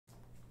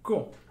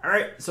Cool. All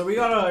right, so we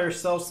got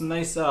ourselves a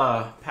nice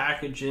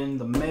package in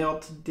the mail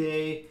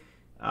today.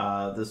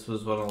 This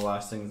was one of the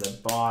last things I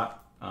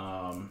bought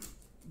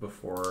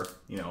before,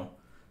 you know,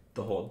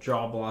 the whole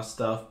job loss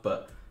stuff.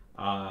 But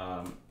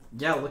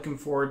yeah, looking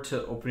forward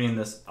to opening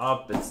this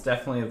up. It's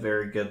definitely a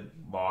very good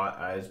lot.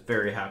 I was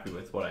very happy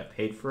with what I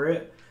paid for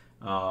it.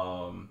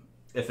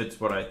 If it's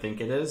what I think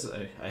it is,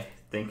 I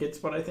think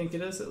it's what I think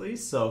it is at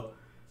least. So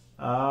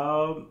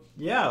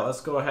yeah,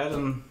 let's go ahead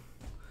and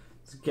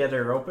get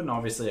her open.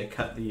 Obviously I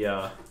cut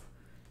the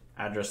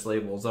address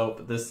labels out,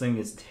 but this thing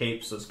is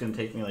taped, so it's going to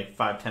take me like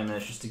 5-10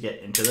 minutes just to get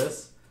into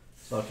this.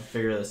 So I'll have to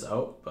figure this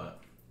out, but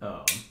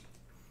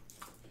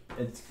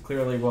it's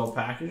clearly well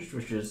packaged,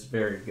 which is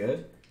very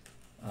good.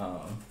 I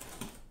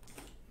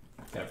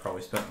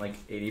probably spent like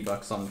 80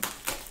 bucks on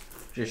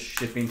just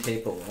shipping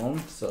tape alone,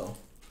 so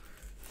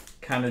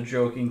kind of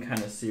joking,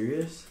 kind of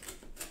serious.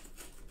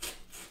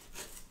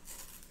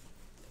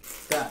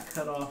 That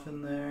cut off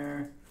in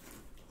there.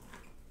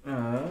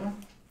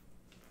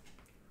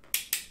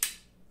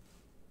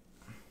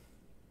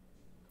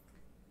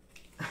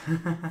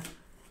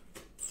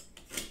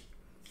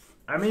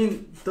 I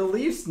mean, the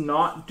Leafs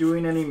not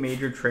doing any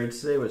major trades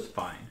today was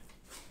fine.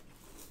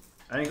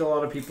 I think a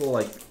lot of people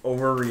like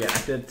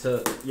overreacted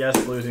to, yes,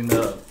 losing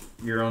the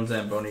your own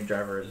Zamboni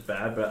driver is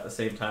bad, but at the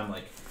same time,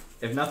 like,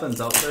 if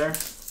nothing's out there,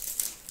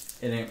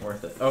 it ain't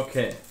worth it.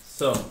 Okay,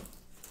 so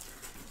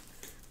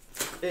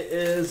it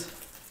is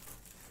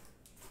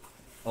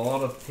a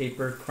lot of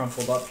paper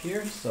crumpled up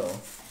here, so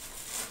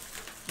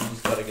you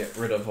just gotta get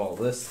rid of all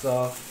this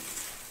stuff.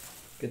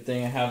 Good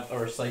thing I have a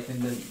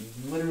recycling bin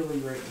literally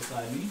right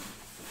beside me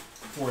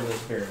for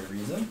this very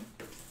reason.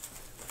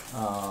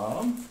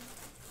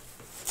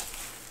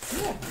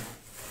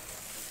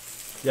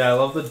 Yeah, I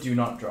love the do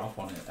not drop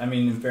on it. I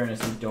mean, in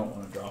fairness, you don't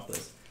want to drop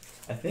this.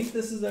 I think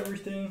this is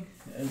everything.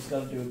 I just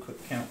gotta do a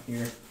quick count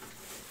here.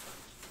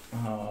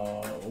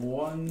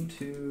 1,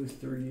 2,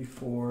 3,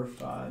 4,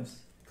 5,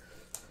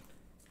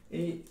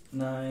 8,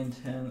 9,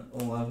 10,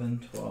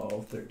 11,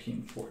 12,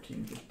 13,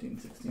 14, 15,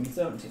 16,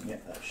 17. Yeah,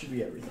 that should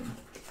be everything.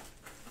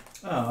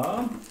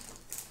 So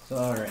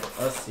alright,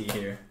 let's see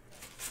here.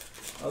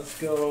 Let's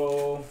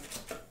go.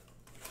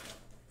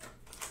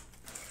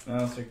 Now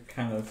let's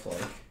kind of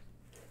like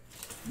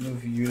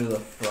move you to the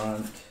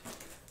front.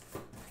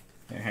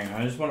 Here, hang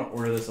on, I just want to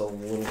order this a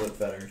little bit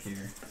better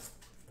here.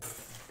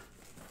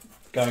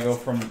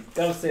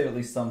 Gotta save at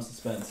least some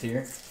suspense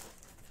here.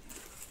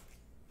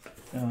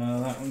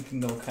 That one can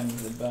go kind of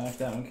to the back.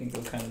 That one can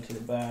go kind of to the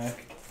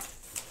back.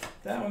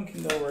 That one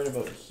can go right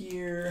about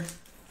here.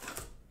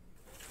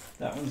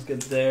 That one's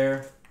good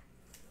there.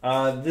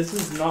 This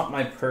is not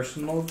my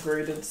personal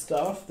graded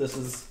stuff.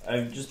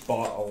 I just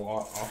bought a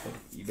lot off of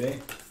eBay.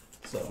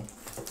 So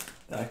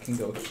that can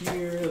go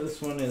here.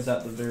 This one is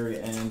at the very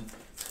end.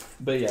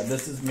 But yeah,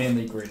 this is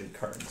mainly graded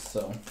cards.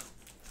 So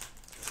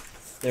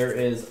there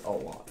is a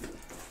lot.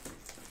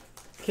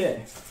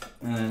 Okay.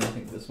 And then I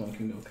think this one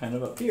can go kind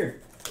of up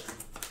here.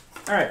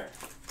 Alright,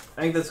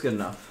 I think that's good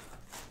enough.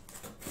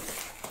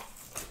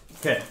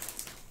 Okay,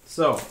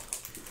 so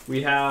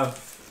we have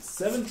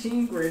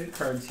 17 graded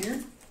cards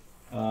here.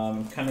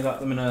 Kind of got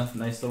them in a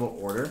nice little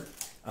order.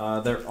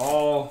 They're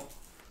all,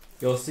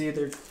 you'll see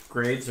their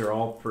grades are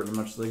all pretty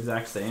much the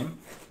exact same.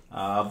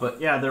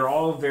 But yeah, they're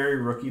all very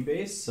rookie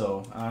based,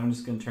 so I'm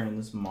just going to turn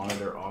this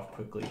monitor off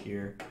quickly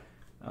here.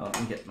 Let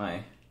me get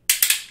my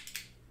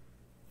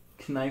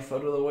knife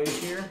out of the way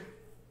here.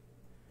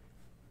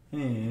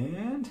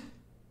 And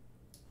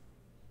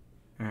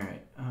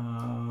alright,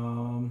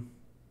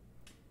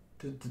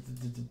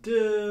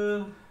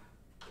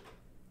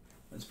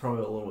 that's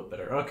probably a little bit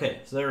better. Okay,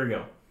 so there we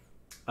go.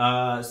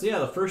 So yeah,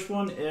 the first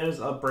one is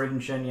a Braden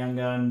Shen Young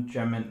Gun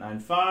Gem Mint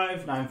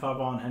 9.5. 9.5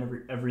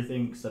 on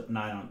everything except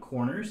 9 on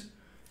corners.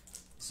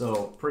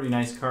 So, pretty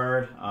nice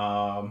card.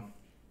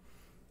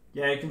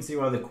 Yeah, you can see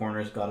why the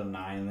corners got a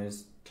 9.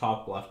 This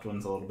top left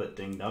one's a little bit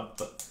dinged up,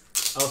 but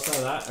outside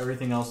of that,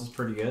 everything else is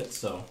pretty good.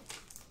 So,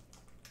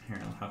 here,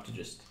 I'll have to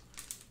just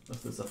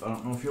lift this up. I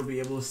don't know if you'll be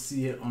able to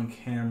see it on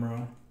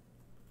camera.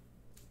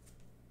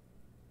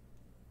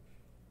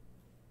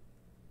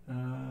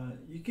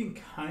 You can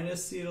kind of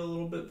see it a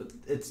little bit, but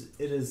it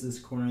is this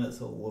corner that's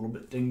a little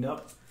bit dinged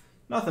up.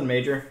 Nothing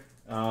major.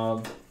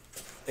 Again,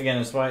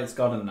 that's why it's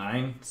got a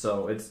 9,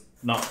 so it's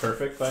not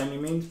perfect by any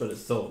means, but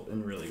it's still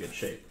in really good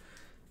shape.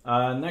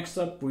 Next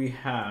up we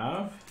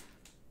have,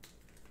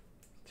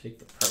 take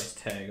the price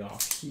tag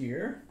off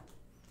here.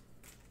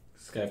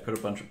 This guy put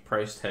a bunch of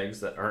price tags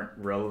that aren't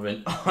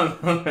relevant on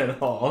them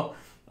at all,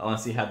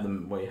 unless he had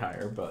them way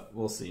higher, but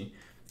we'll see.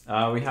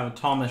 We have a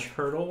Thomas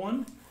Hurdle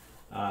one.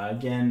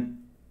 Again,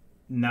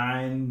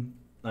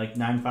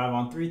 9.5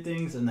 on 3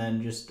 things, and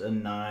then just a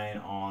 9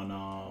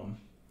 on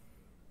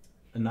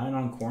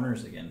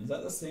corners again. Is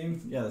that the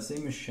same? Yeah, the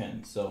same as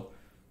Shen. So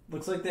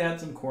looks like they had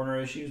some corner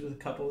issues with a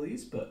couple of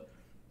these, but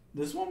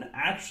this one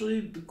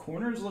actually, the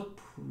corners look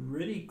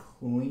pretty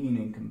clean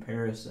in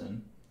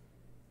comparison.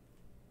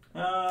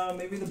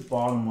 Maybe the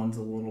bottom one's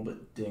a little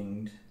bit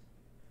dinged,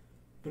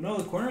 but no,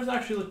 the corners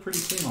actually look pretty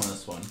clean on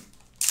this one.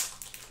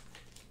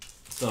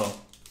 So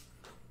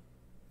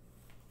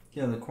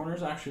yeah, the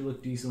corners actually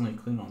look decently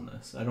clean on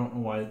this. I don't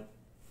know why,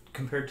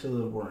 compared to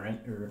the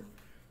Warrant or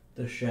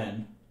the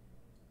Shen.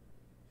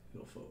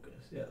 You'll focus.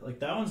 Yeah, like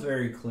that one's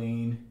very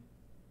clean.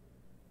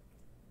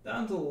 That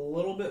one's a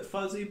little bit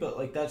fuzzy, but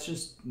like that's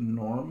just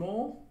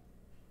normal.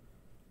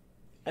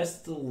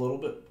 That's a little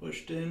bit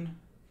pushed in.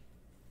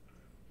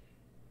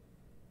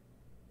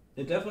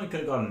 It definitely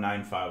could have got a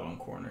 9.5 on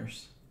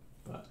corners,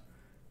 but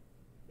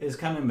it's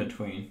kind of in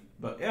between.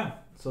 But yeah,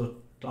 so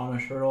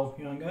Domish Hurdle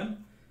Young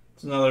Gun.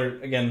 It's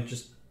another, again,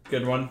 just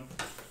good one.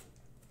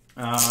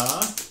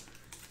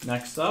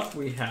 Next up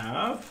we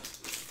have,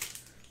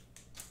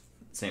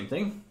 same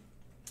thing,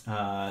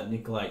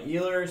 Nikolai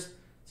Ehlers.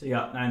 So you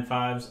got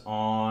 9.5s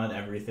on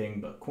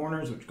everything but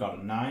corners, which got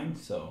a 9.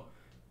 So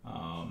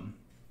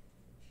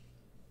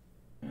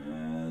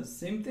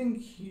same thing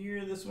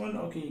here, this one.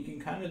 Okay, you can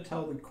kind of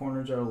tell the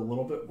corners are a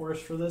little bit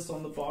worse for this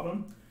on the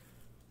bottom.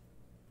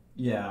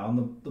 Yeah,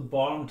 on the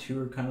bottom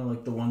two are kind of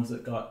like the ones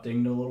that got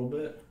dinged a little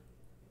bit.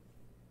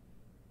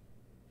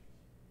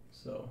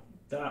 So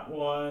that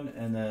one,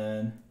 and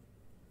then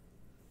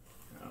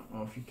I don't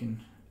know if you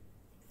can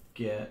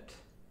get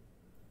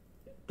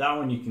that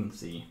one, you can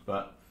see,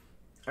 but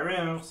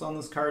everything else on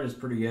this card is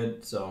pretty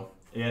good. So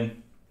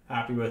again,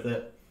 happy with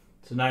it.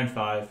 It's a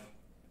 9.5.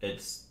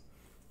 It's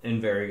in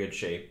very good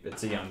shape.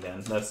 It's a Young Gun.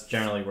 That's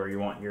generally where you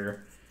want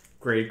your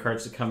graded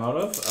cards to come out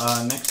of.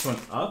 Next one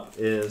up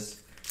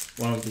is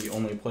one of the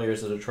only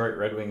players the Detroit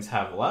Red Wings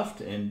have left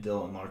in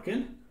Dylan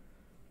Larkin.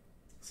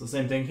 So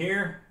same thing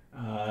here.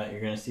 You're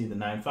going to see the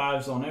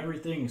 9.5s on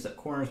everything except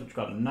corners, which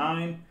got a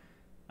 9.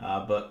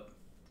 But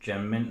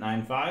Gem Mint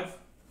 9.5.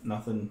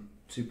 Nothing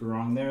super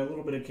wrong there. A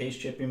little bit of case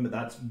chipping, but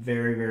that's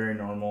very, very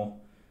normal,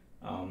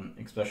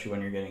 especially when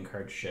you're getting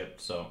cards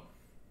shipped. So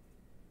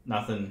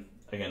nothing,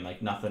 again,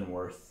 like nothing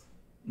worth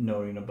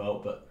noting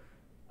about, but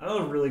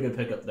another really good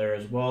pickup there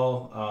as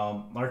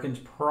well. Larkin's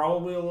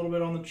probably a little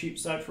bit on the cheap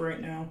side for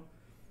right now.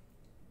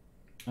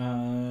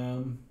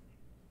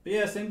 But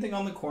yeah, same thing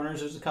on the corners.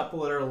 There's a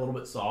couple that are a little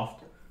bit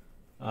soft.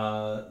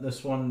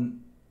 This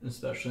one,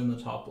 especially in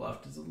the top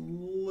left, is a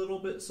little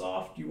bit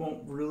soft. You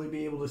won't really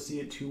be able to see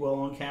it too well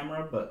on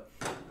camera, but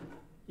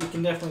you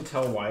can definitely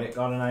tell why it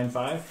got a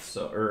 9.5,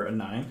 so, or a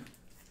 9.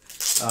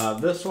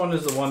 This one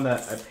is the one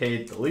that I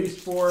paid the least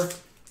for,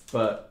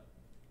 but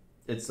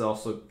it's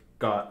also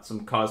got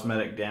some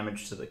cosmetic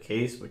damage to the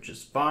case, which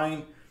is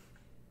fine.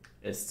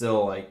 It's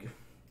still like,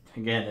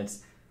 again,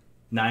 it's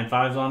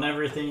 9.5s on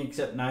everything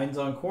except 9s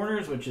on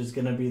corners, which is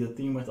going to be the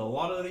theme with a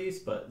lot of these.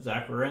 But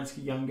Zach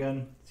Werenski Young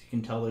Gun, as you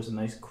can tell, there's a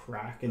nice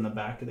crack in the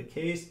back of the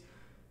case.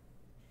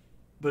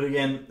 But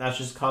again, that's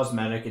just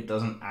cosmetic. It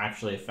doesn't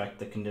actually affect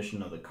the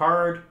condition of the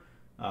card.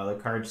 The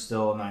card's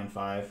still a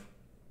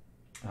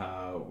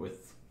 9.5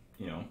 with,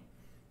 you know,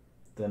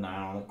 the 9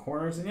 on the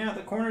corners. And yeah,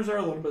 the corners are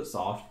a little bit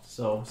soft.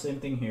 So same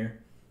thing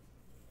here.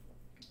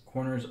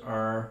 Corners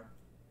are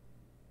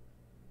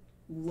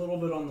a little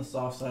bit on the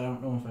soft side. I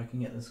don't know if I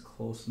can get this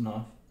close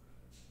enough.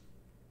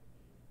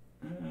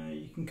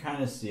 You can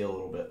kind of see a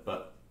little bit,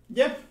 but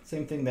yeah,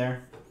 same thing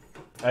there.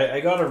 I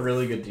got a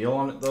really good deal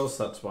on it though,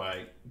 so that's why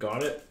I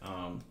got it.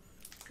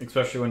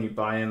 Especially when you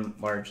buy in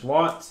large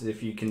lots,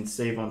 if you can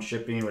save on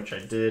shipping, which I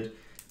did,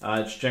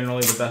 it's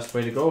generally the best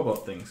way to go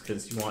about things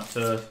because you want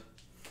to,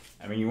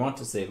 you want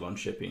to save on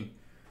shipping.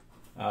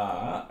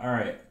 All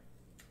right.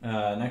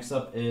 Next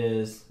up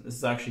is, this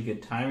is actually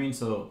good timing,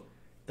 so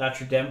that's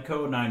your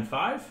Demko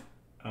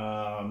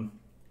 9.5.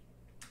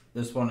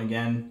 This one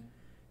again,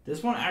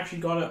 this one actually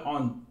got it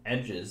on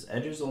edges.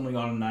 Edges only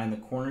got a 9, the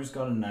corners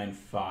got a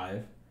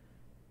 9.5.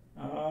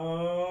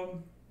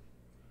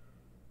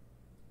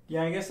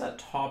 Yeah, I guess that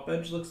top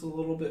edge looks a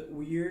little bit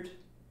weird,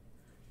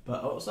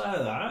 but outside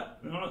of that,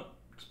 you know,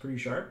 it's pretty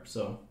sharp.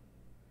 So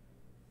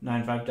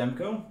 9.5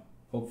 Demko.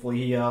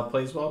 Hopefully he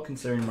plays well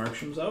considering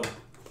Markstrom's out,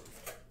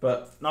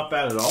 but not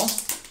bad at all.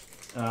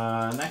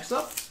 Next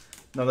up,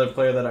 another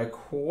player that I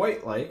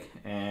quite like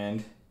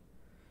and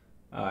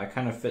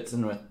kind of fits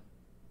in with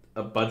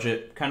a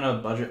budget, kind of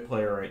a budget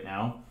player right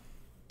now.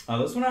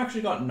 This one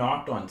actually got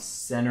knocked on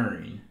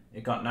centering.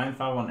 It got 9.5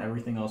 on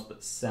everything else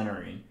but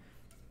centering.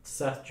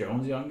 Seth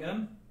Jones Young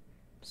Gun.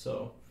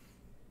 So,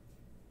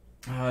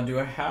 do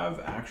I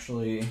have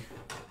actually,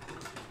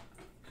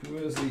 who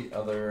is the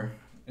other,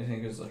 I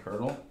think is the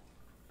Hurdle?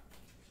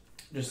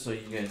 Just so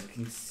you guys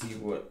can see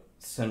what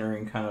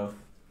centering kind of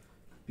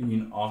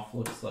being off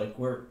looks like.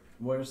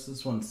 Where's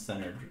this one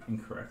centered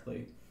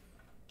incorrectly?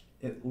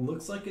 It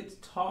looks like it's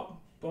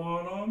top,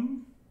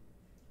 bottom.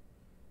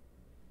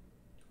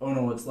 Oh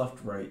no, it's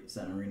left, right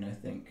centering, I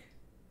think.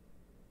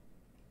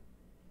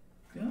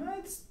 Yeah,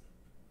 it's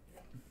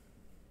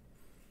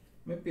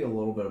might be a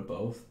little bit of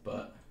both,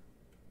 but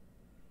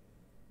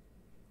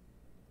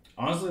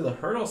honestly, the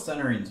Hurdle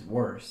centering's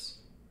worse.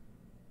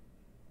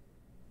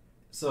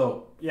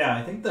 So yeah,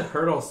 I think the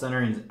Hurdle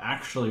centering is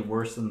actually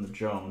worse than the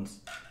Jones.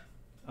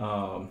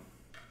 So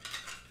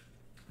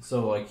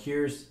again,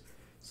 here's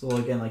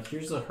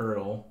the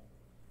Hurdle.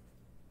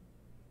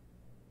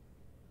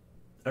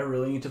 I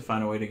really need to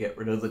find a way to get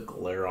rid of the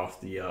glare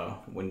off the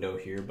window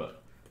here,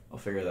 but I'll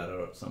figure that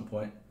out at some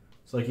point.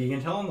 So like you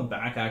can tell on the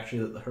back actually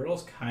that the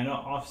hurdle's kind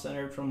of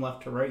off-centered from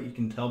left to right. You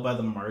can tell by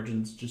the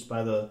margins, just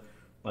by the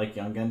like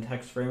Young Gun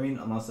text framing,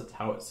 unless it's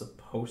how it's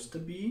supposed to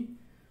be.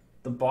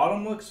 The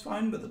bottom looks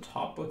fine, but the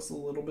top looks a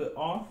little bit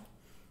off.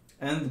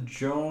 And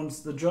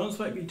the Jones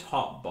might be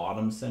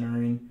top-bottom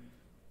centering.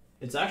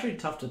 It's actually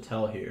tough to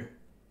tell here.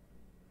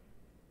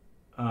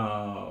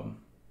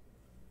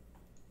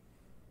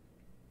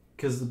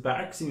 Because the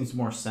back seems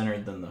more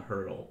centered than the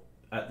hurdle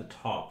at the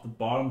top. The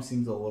bottom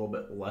seems a little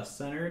bit less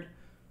centered.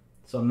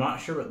 So I'm not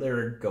sure what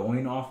they're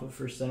going off of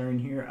for centering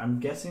here. I'm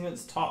guessing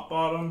it's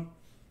top-bottom.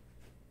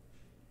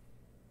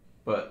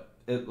 But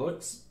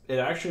it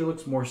actually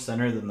looks more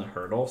centered than the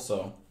hurdle.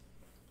 So,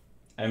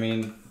 I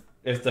mean,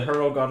 if the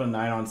hurdle got a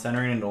 9 on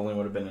centering, it only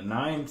would have been a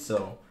 9.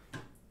 So,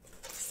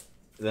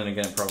 then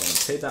again, I probably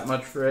wouldn't pay that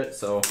much for it.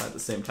 So, at the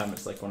same time,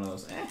 it's like one of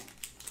those, eh.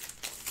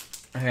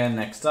 And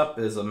next up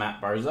is a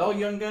Matt Barzell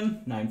Young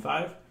Gun,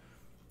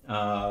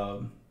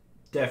 9.5.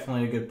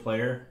 Definitely a good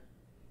player.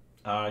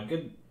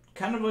 Good,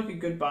 kind of like a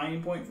good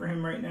buying point for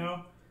him right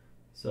now.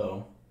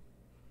 So,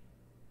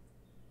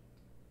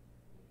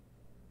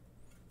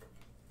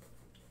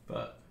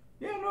 but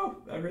yeah, no,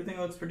 everything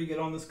looks pretty good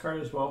on this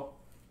card as well.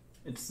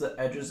 It's the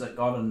edges that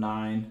got a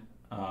 9.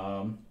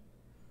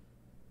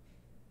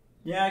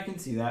 Yeah, I can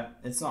see that.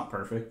 It's not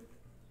perfect.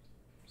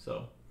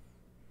 So,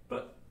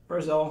 but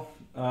Barzell,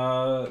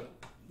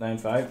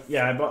 9.5.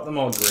 Yeah, I bought them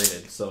all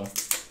graded. So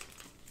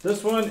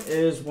this one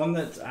is one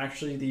that's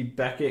actually the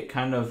Beckett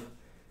kind of,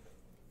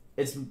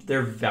 it's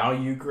their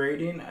value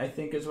grading, I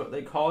think is what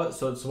they call it.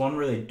 So it's one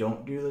where they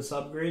don't do the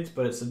subgrades,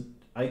 but it's an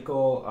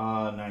Eichel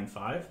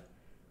 9.5.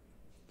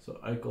 So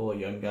Eichel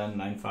Young Gun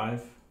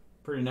 9.5.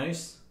 Pretty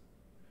nice.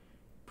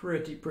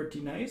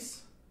 Pretty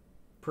nice.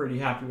 Pretty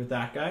happy with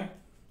that guy.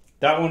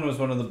 That one was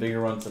one of the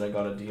bigger ones that I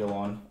got a deal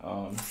on.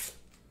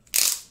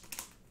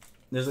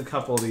 There's a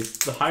couple of these.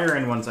 The higher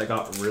end ones I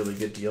got really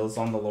good deals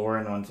on. The lower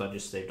end ones I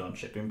just saved on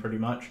shipping pretty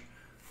much.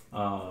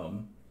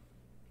 Another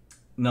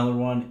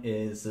one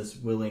is this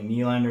Willie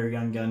Nylander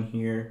Young Gun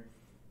here.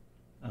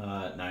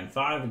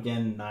 9.5.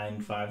 Again,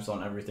 9.5s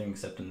on everything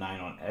except a 9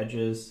 on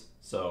edges.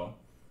 So,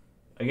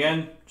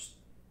 again, just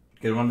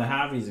good one to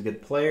have. He's a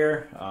good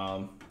player.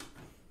 I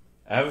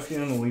have a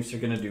feeling the Leafs are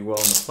going to do well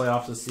in the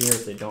playoffs this year.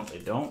 If they don't, they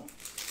don't.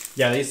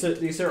 Yeah,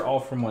 these are all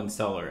from one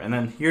seller. And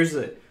then here's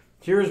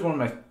one of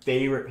my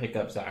favorite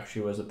pickups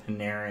actually was a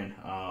Panarin.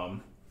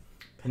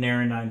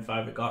 Panarin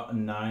 9.5. It got a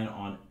 9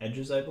 on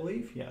edges, I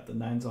believe. Yeah, the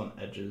 9's on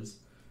edges.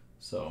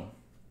 So,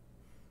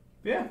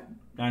 yeah,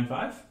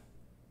 9.5.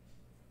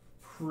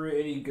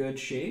 Pretty good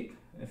shape,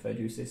 if I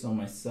do say so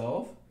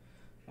myself.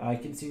 I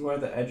can see why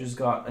the edges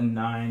got a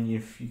 9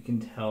 if you can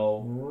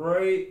tell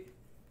right.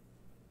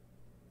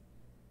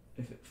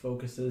 If it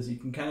focuses, you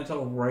can kind of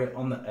tell right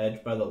on the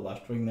edge by the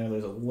left wing there.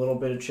 There's a little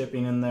bit of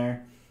chipping in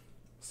there.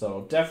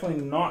 So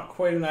definitely not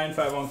quite a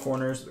 9.5 on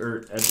corners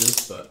or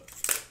edges, but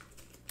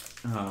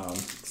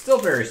still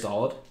very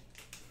solid.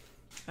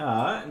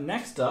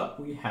 Next up,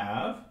 we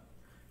have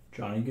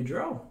Johnny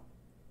Gaudreau.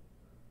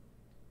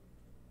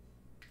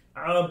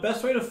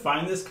 Best way to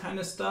find this kind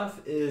of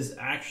stuff is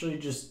actually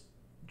just,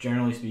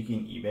 generally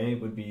speaking, eBay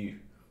would be,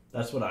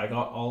 that's what I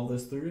got all of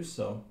this through,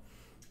 so.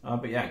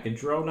 But yeah,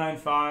 Gaudreau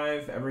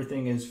 9.5,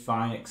 everything is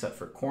fine except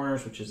for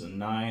corners, which is a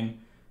 9.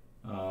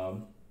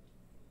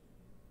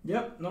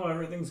 Yep, no,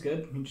 everything's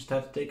good. He just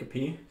had to take a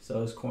pee,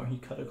 so he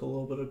cut a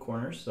little bit of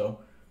corners. So,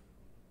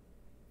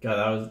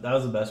 God, that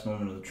was the best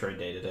moment of the trade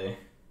day today.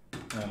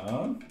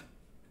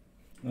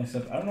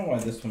 Except I don't know why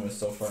this one was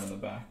so far in the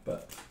back,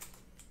 but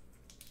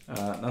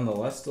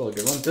nonetheless, still a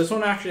good one. This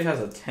one actually has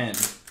a 10,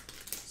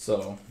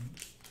 so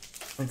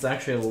it's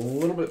actually a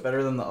little bit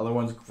better than the other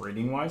ones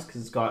grading wise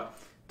because it's got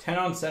 10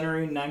 on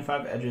centering,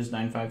 9.5 edges,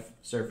 9.5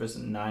 surface,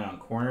 and 9 on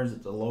corners.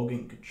 It's a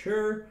Logan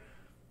Couture.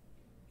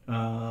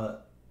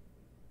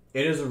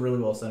 It is a really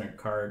well-centered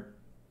card.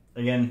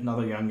 Again,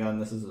 another Young Gun.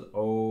 This is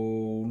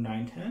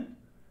 0910.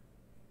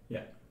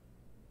 Yeah.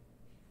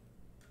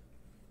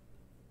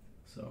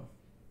 So,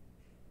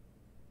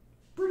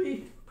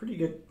 pretty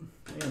good.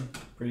 Yeah,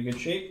 pretty good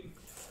shape.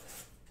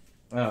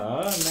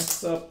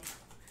 Next up,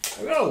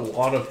 I've got a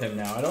lot of him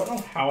now. I don't know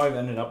how I've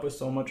ended up with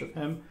so much of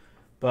him.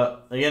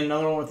 But, again,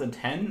 another one with a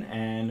 10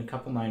 and a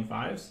couple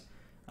 9.5s.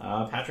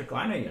 Patrick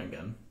Laine Young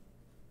Gun.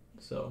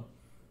 So,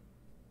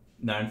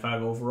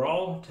 9.5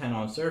 overall, 10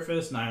 on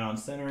surface, 9 on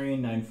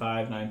centering,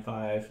 9.5,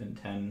 9.5, and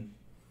 10,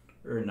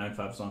 or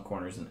 9.5s on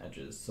corners and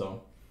edges.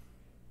 So,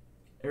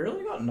 it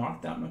really got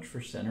knocked that much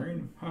for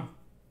centering? Huh.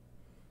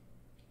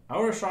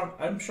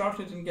 I'm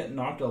shocked it didn't get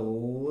knocked a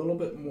little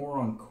bit more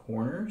on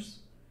corners.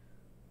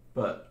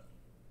 But,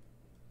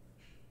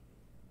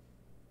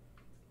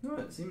 no,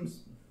 it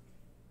seems,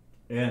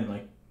 again,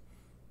 like,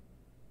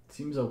 it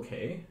seems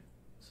okay.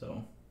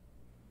 So,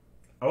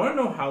 I want to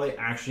know how they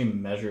actually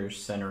measure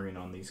centering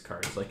on these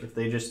cards. Like, if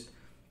they just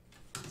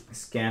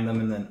scan them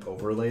and then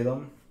overlay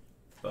them.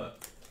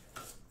 But,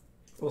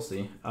 We'll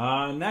see.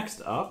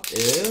 Next up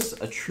is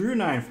a true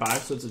 9.5,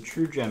 so it's a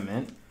true gem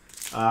mint.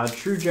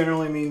 True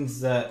generally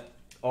means that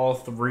all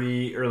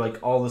three, or like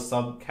all the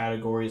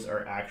subcategories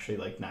are actually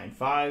like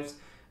 9.5s.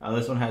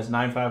 This one has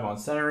 9.5 on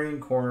centering,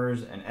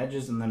 corners, and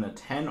edges, and then a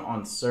 10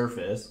 on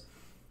surface.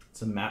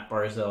 It's a Matt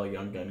Barzal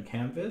Young Gun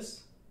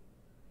canvas.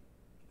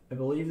 I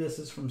believe this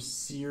is from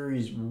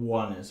Series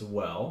 1 as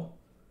well.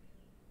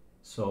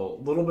 So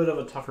a little bit of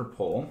a tougher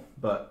pull,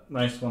 but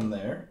nice one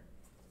there.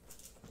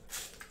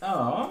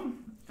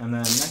 And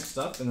then next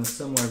up, in a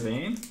similar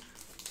vein,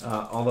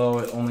 although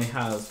it only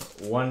has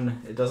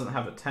one, it doesn't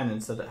have a 10,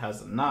 instead it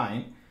has a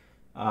 9,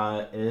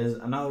 is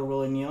another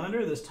Willie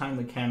Nylander, this time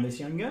the Canvas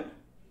Young Gun.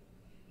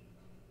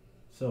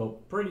 So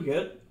pretty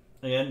good.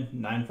 Again,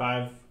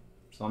 9.5,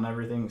 it's on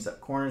everything except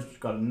corners,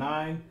 which got a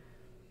 9.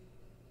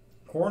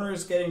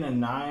 Corners getting a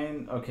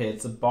 9. Okay,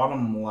 it's the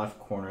bottom left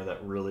corner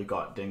that really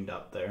got dinged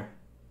up there.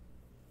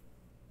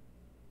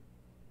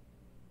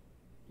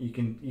 You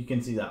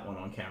can see that one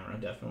on camera,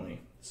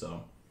 definitely.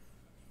 So,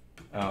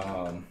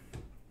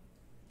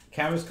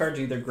 canvas cards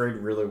either grade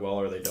really well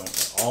or they don't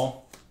at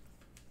all.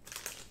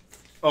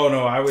 Oh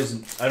no, I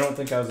don't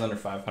think I was under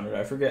 500.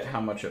 I forget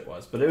how much it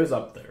was, but it was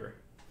up there.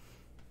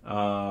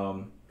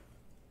 And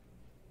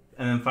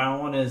then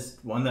final one is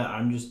one that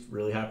I'm just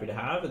really happy to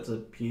have. It's a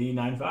PD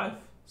 9.5.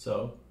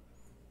 So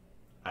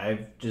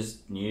I've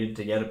just needed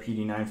to get a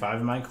PD 9.5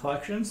 in my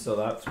collection, so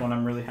that's one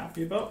I'm really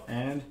happy about.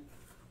 And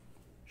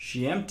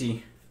she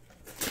empty.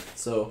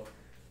 So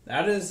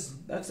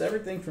that's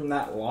everything from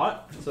that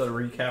lot. So to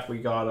recap, we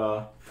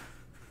got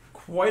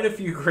quite a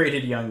few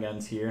graded Young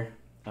Guns here.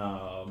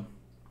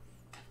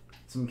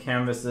 Some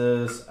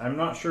canvases. I'm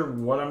not sure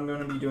what I'm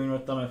going to be doing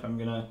with them. I'm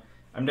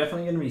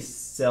definitely going to be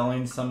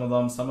selling some of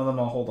them. Some of them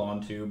I'll hold on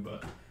to,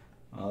 but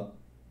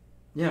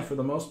yeah, for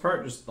the most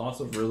part, just lots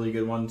of really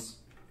good ones.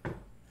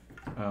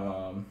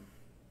 I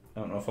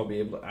don't know if I'll be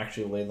able to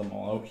actually lay them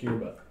all out here,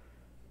 but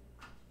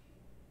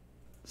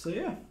so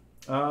yeah.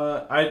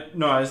 I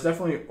was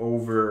definitely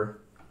over.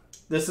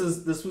 This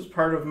was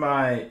part of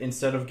my,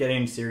 instead of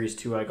getting Series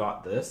 2, I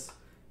got this.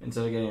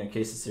 Instead of getting a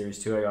case of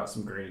Series 2, I got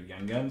some graded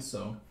Young Guns.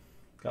 So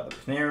got the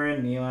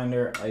Panarin,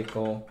 Nylander,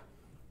 Eichel.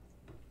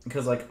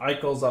 Because like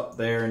Eichel's up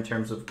there in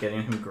terms of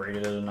getting him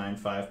graded at a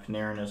 9.5.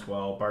 Panarin as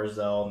well.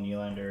 Barzal,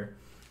 Nylander.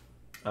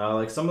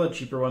 Like some of the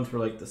cheaper ones were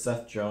like the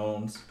Seth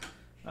Jones.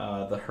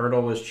 The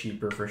Hurdle was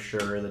cheaper for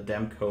sure. The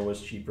Demko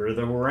was cheaper.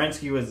 The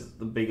Werenski was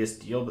the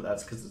biggest deal, but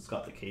that's because it's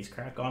got the case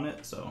crack on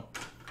it. So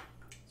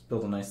let's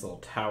build a nice little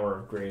tower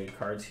of graded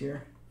cards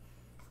here.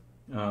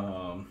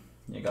 You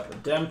got the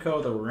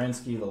Demko, the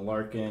Werenski, the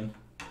Larkin,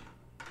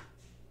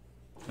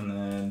 and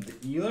then the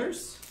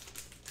Ehlers.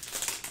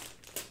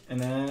 And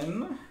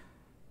then,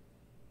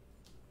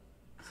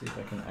 let's see if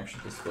I can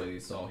actually display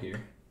these all here.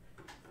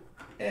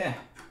 Yeah.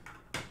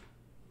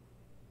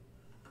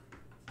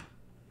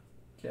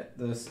 Get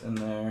this in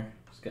there.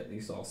 Just get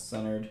these all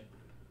centered.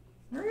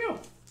 There we go.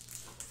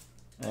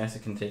 I guess I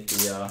can take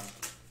the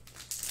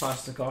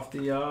plastic off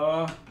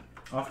the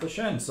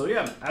shin. So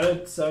yeah,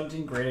 added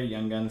 17 graded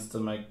Young Guns to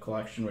my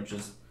collection, which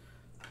is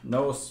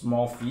no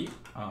small feat.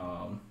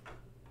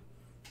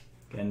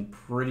 Again,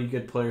 pretty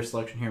good player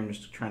selection here. I'm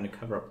just trying to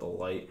cover up the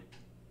light.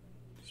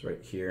 It's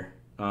right here.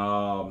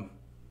 But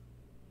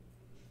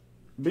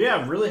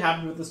yeah, really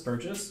happy with this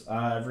purchase.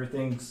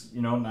 Everything's,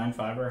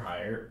 9.5 or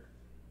higher,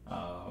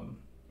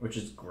 which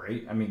is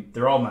great. I mean,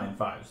 they're all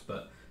 9.5s,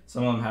 but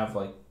some of them have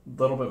like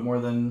a little bit more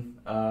than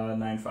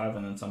 9.5,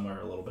 and then some are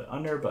a little bit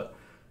under. But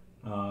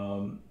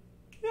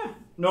yeah,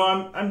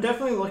 no, I'm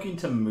definitely looking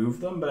to move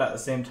them, but at the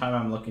same time,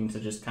 I'm looking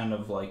to just kind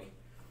of like,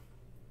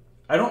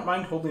 I don't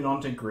mind holding on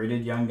to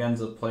graded Young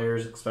Guns of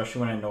players, especially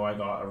when I know I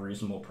got a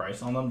reasonable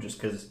price on them,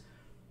 just because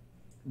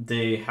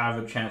they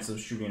have a chance of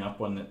shooting up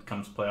when it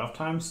comes playoff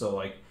time. So,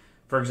 like,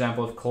 for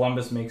example, if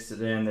Columbus makes it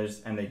in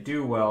and they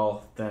do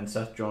well, then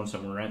Seth Jones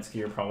and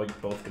Werenski are probably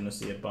both going to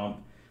see a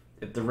bump.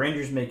 If the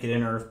Rangers make it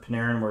in, or if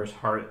Panarin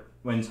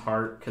wins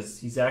Hart, because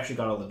he's actually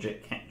got a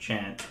legit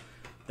chance,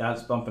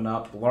 that's bumping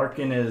up.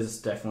 Larkin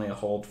is definitely a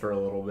hold for a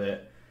little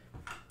bit.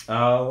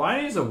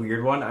 Line is a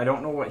weird one. I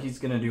don't know what he's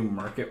going to do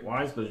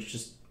market-wise, but it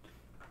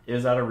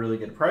was at a really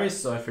good price,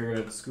 so I figured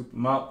I'd scoop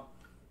him up.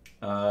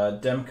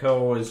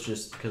 Demko was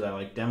just because I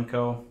like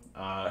Demko.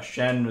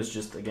 Shen was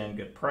just, again,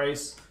 good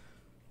price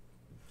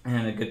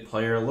and a good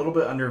player. A little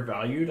bit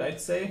undervalued, I'd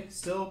say,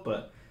 still,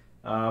 but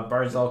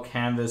Barzal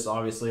Canvas,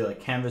 obviously, like,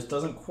 Canvas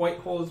doesn't quite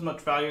hold as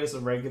much value as a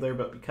regular,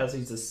 but because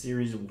he's a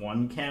Series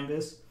 1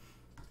 Canvas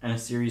and a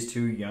Series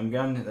 2 Young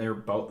Gun, they're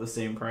about the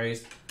same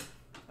price.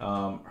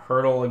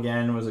 Hurdle,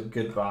 again, was a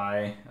good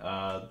buy.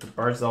 The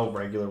Barzal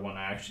regular one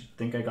I actually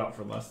think I got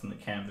for less than the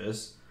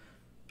Canvas.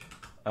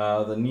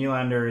 The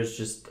Nylander is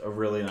just a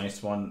really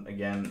nice one.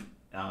 Again,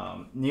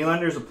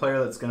 Nylander is a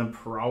player that's going to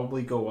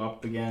probably go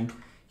up again.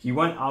 He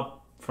went up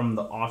from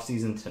the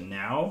offseason to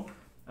now.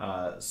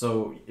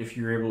 So if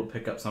you're able to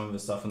pick up some of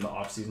his stuff in the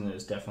offseason, it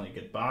is definitely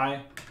a good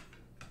buy.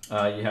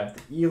 You have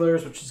the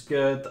Ehlers, which is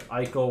good. The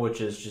Eichel,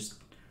 which is just,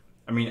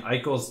 I mean,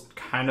 Eichel's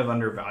kind of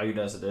undervalued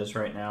as it is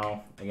right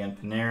now. Again,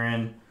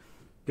 Panarin,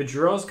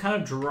 Gaudreau's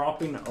kind of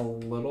dropping a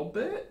little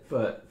bit,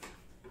 but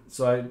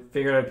so I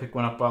figured I'd pick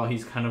one up while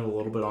he's kind of a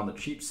little bit on the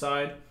cheap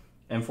side.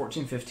 And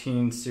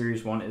 14-15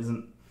 Series 1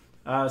 isn't.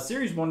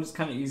 Series 1 is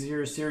kind of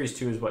easier. Series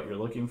 2 is what you're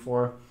looking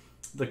for.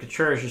 The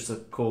Couture is just a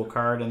cool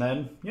card. And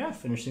then, yeah,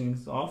 finishing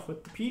things off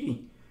with the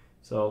PD.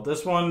 So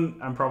this one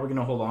I'm probably going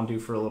to hold on to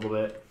for a little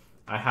bit.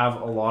 I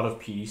have a lot of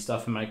PD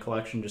stuff in my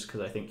collection just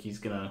because I think he's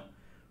going to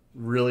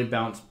really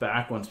bounce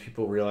back once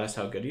people realize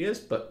how good he is.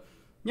 But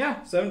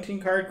yeah,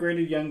 17 card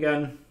graded Young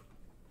Gun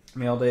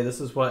mail day.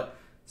 This is what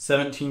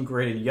 17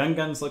 graded Young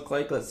Guns look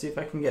like. Let's see if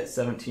I can get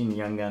 17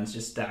 Young Guns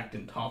just stacked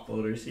in top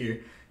loaders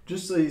here,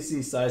 just so you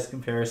see size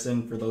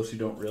comparison for those who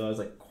don't realize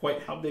like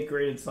quite how big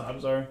graded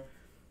slabs are.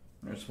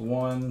 There's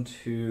 1,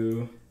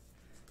 2,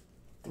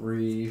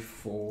 3,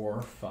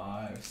 4,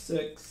 5,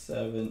 6,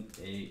 7,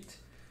 8,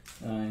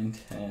 9,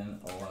 10,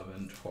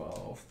 11,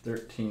 12,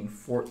 13,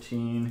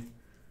 14.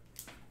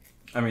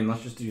 I mean,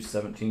 let's just do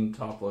 17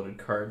 top loaded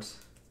cards.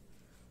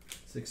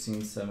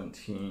 16,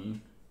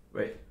 17.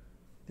 Wait.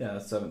 Yeah,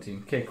 that's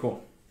 17. Okay,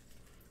 cool.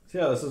 So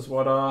yeah, this is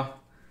what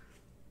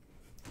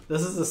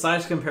this is the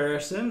size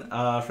comparison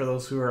for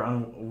those who are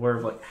unaware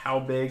of like how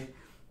big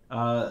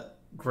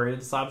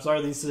graded slabs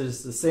are. These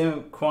is the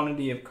same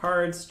quantity of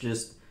cards,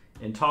 just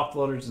in top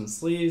loaders and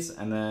sleeves,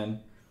 and then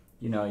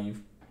you know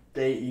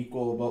they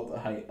equal about the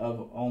height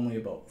of only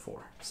about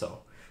 4.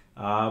 So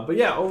but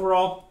yeah,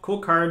 overall cool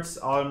cards.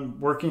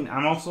 I'm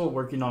also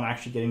working on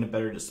actually getting a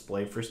better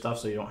display for stuff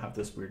so you don't have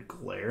this weird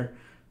glare.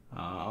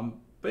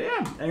 But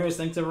yeah, anyways,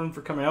 thanks everyone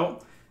for coming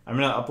out. I'm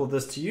going to upload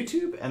this to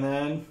YouTube, and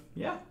then,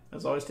 yeah,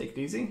 as always, take it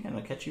easy, and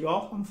I'll catch you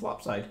all on the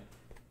flop side.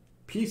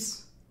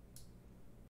 Peace.